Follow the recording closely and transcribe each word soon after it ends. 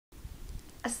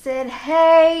I said,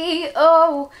 hey,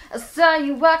 oh, I saw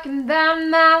you walking by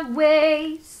my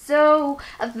way, so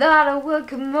I thought I would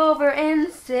come over and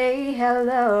say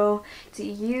hello to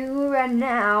you right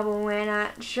now. But when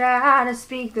I try to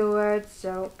speak, the words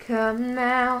don't come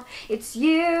out. It's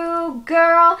you,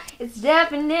 girl, it's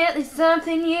definitely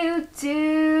something you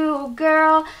do,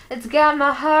 girl. It's got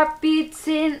my heart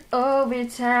beating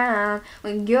overtime.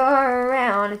 When you're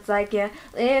around, it's like you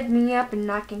lift me up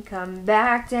and I can come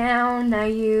back down.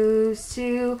 I used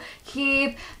to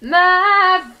keep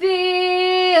my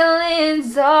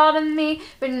feelings all to me,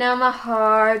 but now my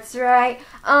heart's right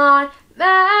on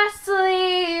my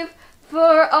sleeve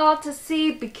for all to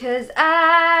see, because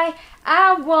I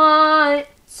want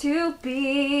to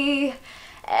be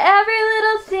every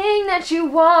little thing that you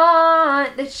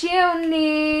want, that you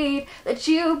need, that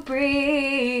you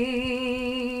breathe.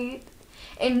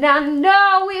 And I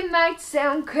know it might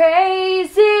sound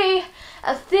crazy,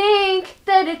 I think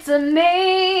that it's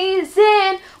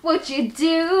amazing what you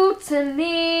do to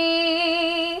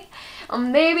me. Or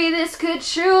maybe this could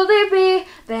truly be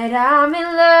that I'm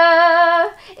in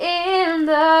love, in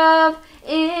love,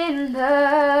 in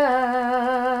love.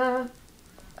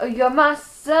 Oh, you're my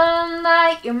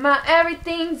sunlight, you're my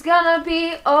everything's gonna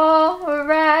be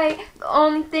alright. The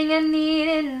only thing I need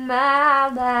in my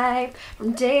life.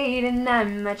 From day to night,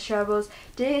 my troubles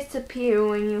disappear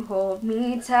when you hold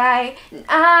me tight. And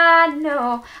I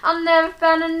know I'll never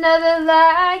find another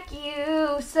like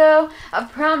you, so I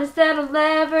promise that I'll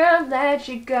never let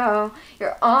you go.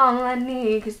 You're all I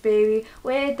need, 'cause baby,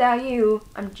 without you,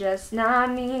 I'm just not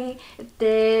me. If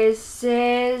this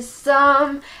is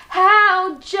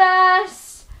somehow just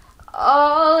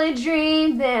all a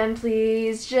dream, then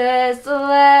please just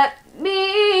let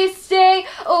me stay.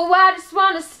 Oh, I just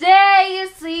wanna stay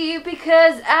asleep,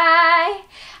 because I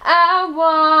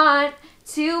want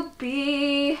to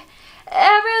be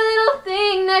every little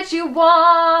thing that you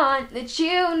want, that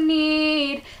you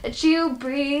need, that you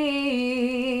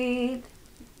breathe.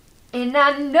 And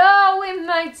I know it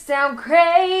might sound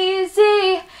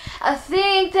crazy, I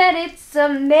think that it's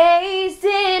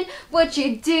amazing what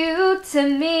you do to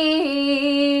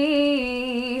me.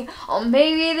 Or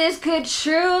maybe this could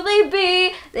truly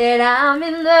be that I'm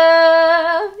in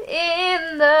love,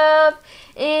 in love,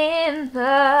 in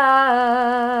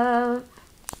love.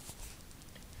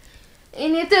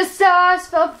 And if the stars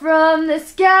fell from the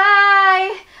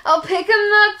sky, I'll pick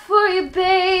them up for you,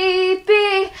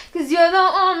 baby, 'cause you're the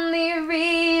only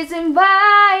reason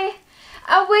why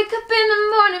I wake up in the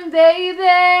morning,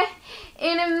 baby.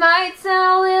 And it might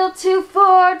sound a little too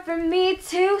forward for me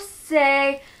to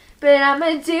say, but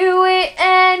I'ma do it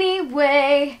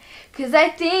anyway, 'cause I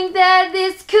think that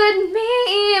this could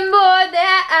mean more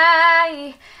than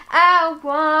I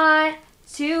want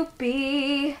to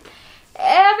be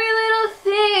every little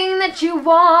thing that you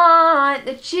want,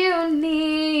 that you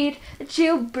need, that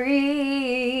you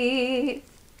breathe.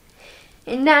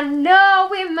 And I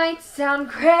know it might sound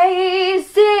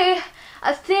crazy,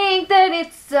 I think that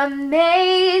it's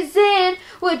amazing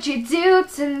what you do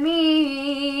to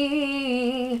me.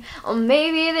 Or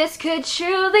maybe this could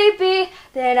truly be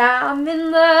that I'm in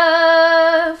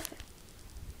love.